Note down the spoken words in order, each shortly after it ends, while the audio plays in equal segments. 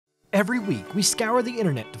Every week, we scour the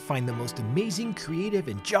internet to find the most amazing, creative,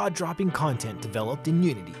 and jaw-dropping content developed in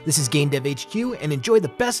Unity. This is Game Dev HQ, and enjoy the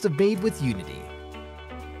best of Made with Unity.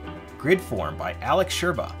 Gridform by Alex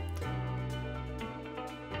Sherba.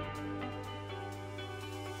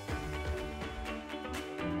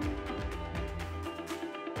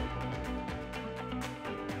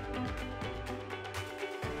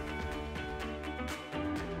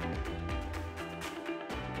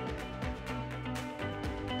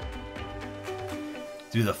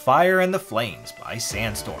 Through the Fire and the Flames by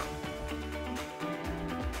Sandstorm.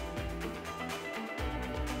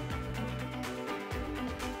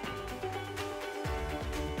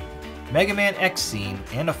 Mega Man X Scene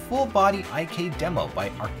and a full-body IK demo by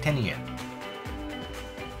Arctenian.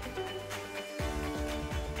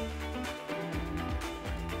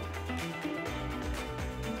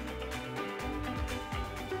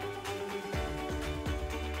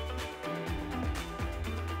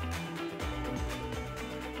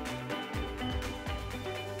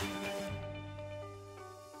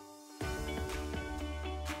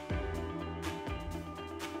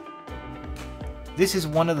 This is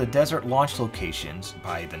one of the desert launch locations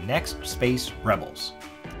by the Next Space Rebels.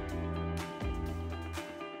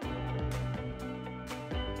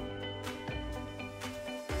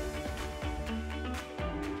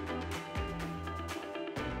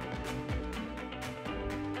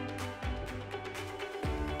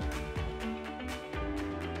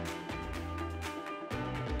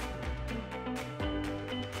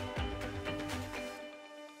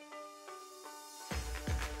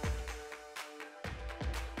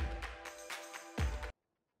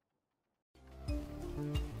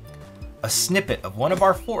 A snippet of one of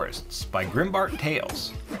our forests by Grimbart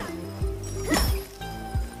Tales.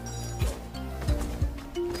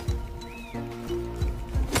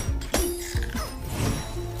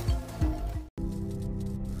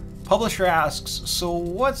 Publisher asks, so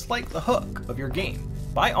what's like the hook of your game?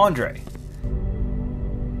 By Andre.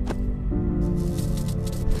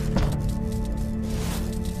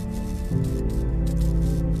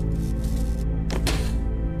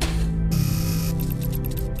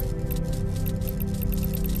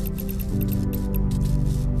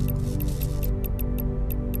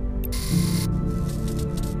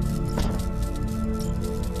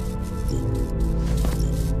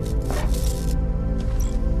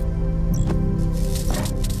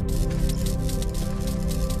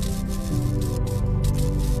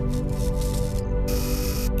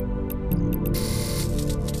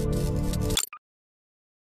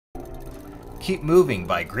 Keep Moving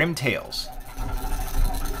by Grim Tales.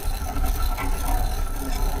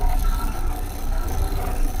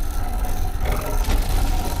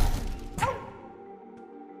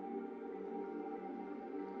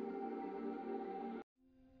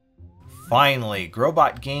 Finally,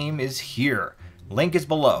 Grobot Game is here. Link is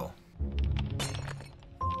below.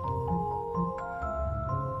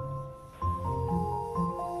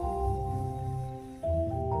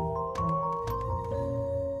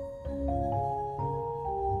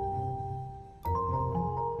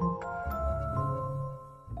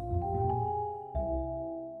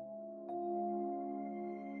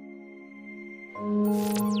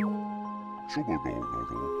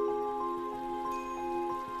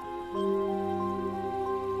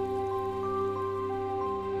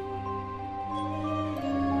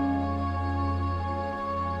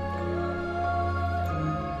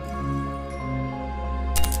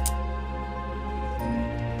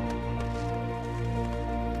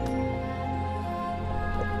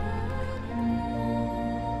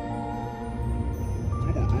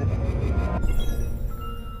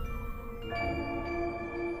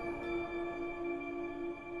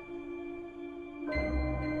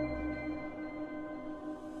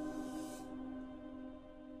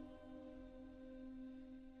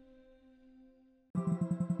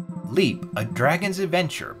 Leap, A Dragon's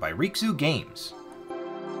Adventure by Rikzu Games.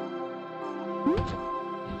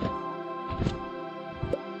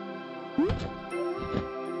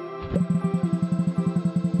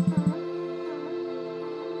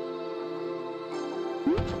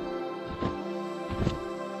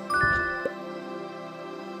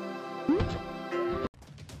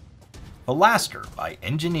 Alaster by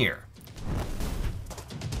Engineer.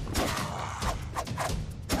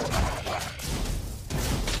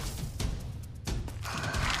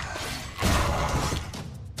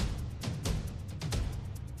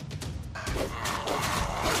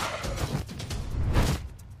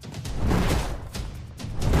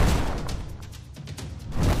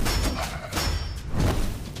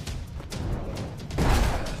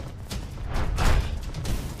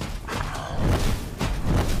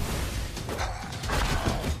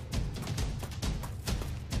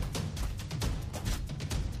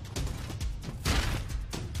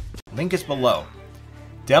 Link is below.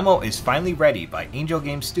 Demo is finally ready by Angel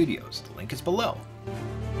Game Studios. The link is below.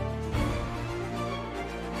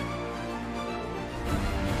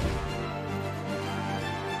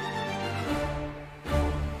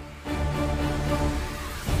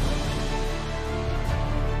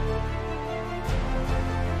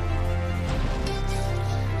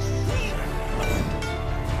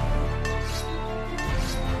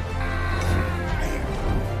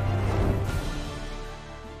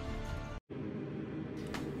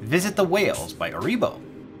 Visit the Whales by Aribo.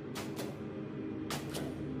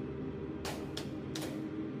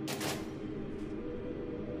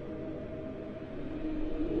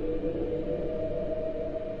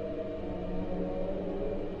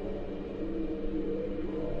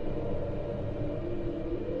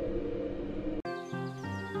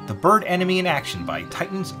 The Bird Enemy in Action by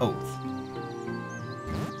Titan's Oath.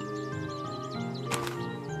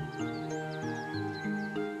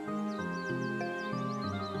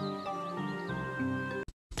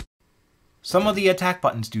 Some of the attack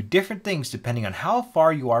buttons do different things depending on how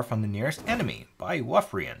far you are from the nearest enemy, by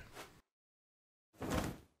Wufrian.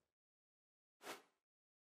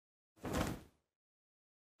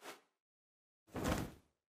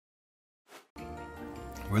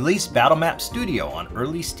 Release Battle Map Studio on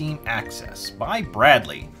early Steam access, by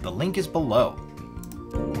Bradley. The link is below.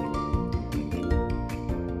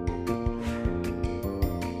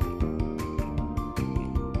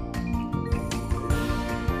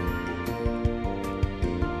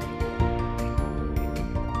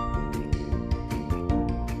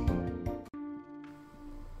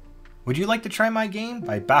 Would you like to try my game?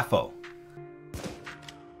 By Bafo.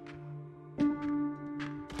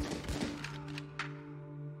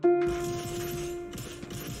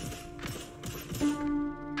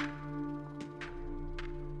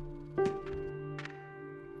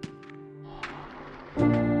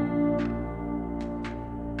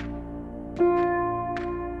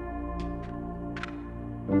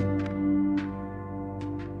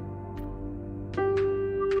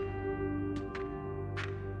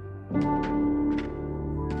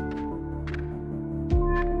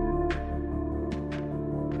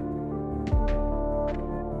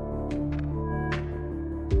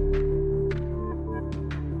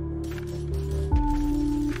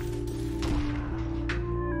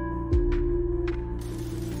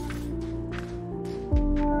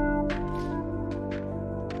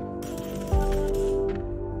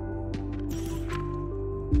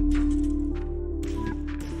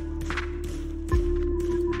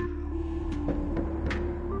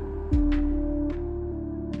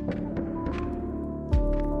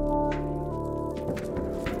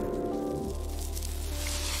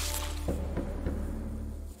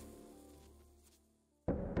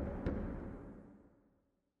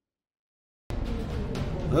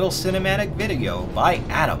 Little cinematic video by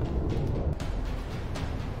Adam.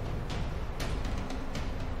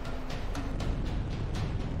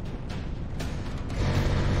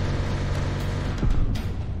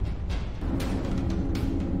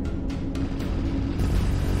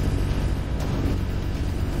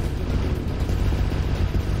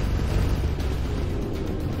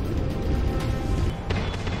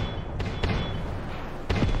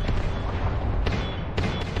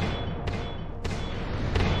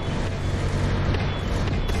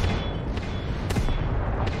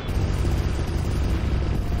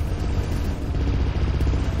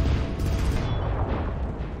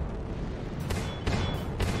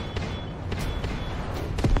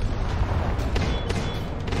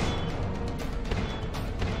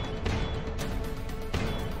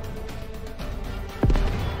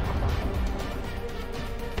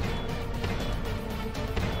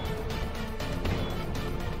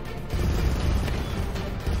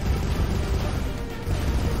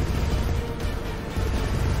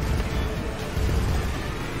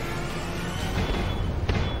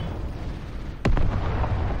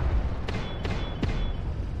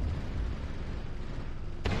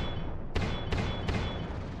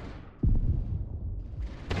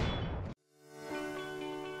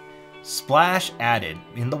 Splash added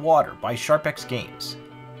in the water by Sharpex Games.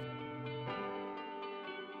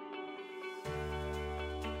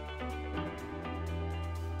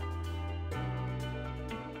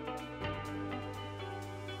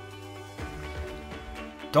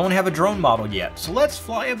 Don't have a drone model yet, so let's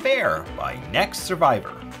fly a bear by Next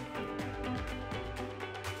Survivor.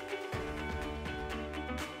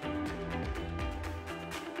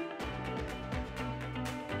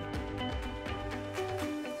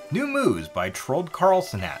 New Moves by Trold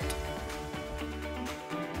Carlsonat.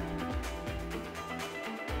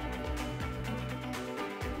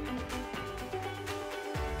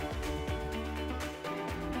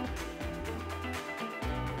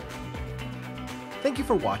 Thank you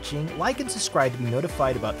for watching, like and subscribe to be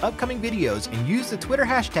notified about upcoming videos, and use the Twitter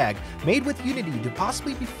hashtag MadeWithUnity to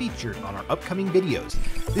possibly be featured on our upcoming videos.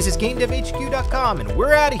 This is GameDevHQ.com, and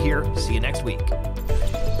we're out of here. See you next week.